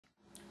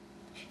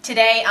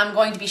Today I'm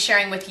going to be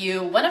sharing with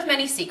you one of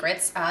many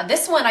secrets.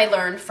 This one I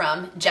learned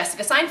from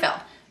Jessica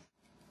Seinfeld.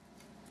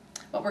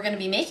 What we're going to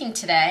be making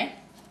today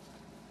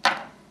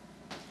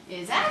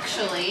is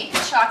actually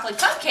chocolate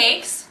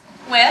cupcakes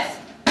with,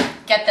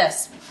 get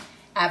this,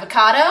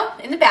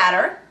 avocado in the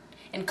batter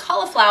and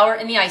cauliflower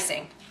in the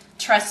icing.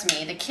 Trust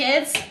me, the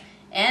kids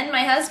and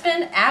my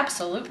husband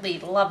absolutely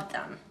loved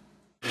them.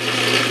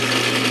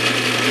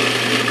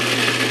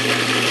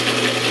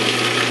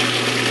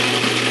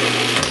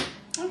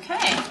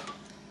 Okay,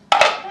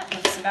 that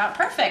looks about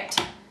perfect.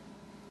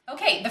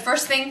 Okay, the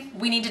first thing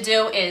we need to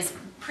do is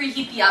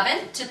preheat the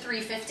oven to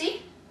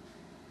 350.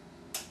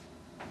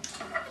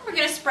 We're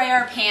going to spray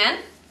our pan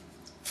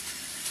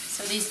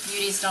so these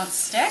beauties don't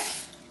stick.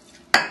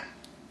 And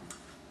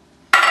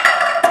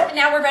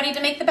now we're ready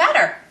to make the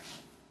batter.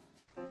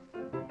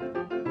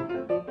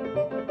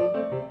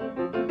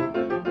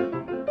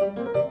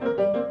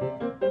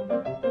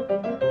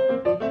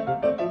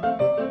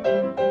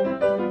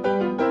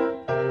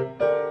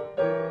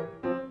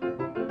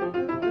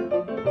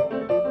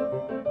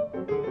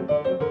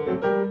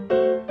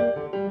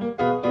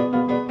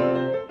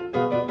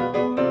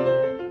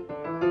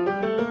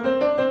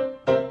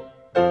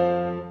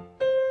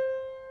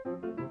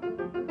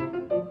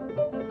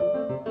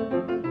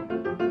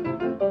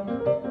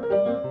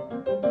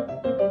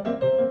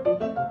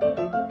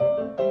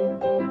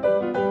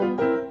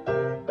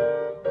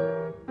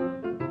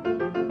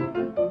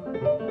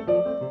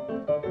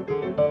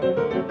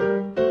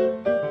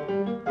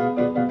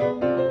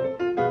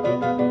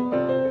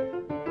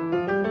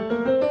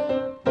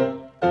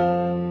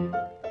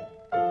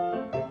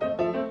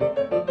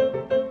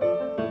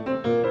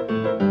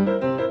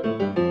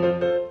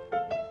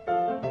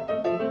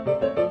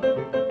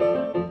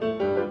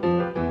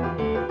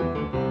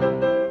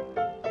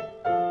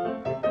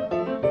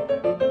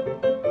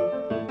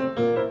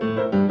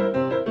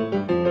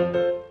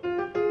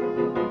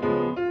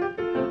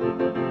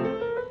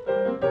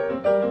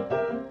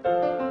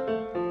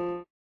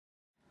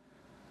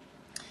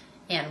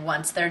 And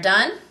once they're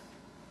done,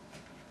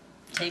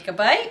 take a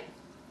bite.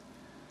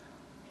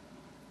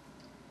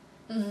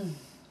 Yum.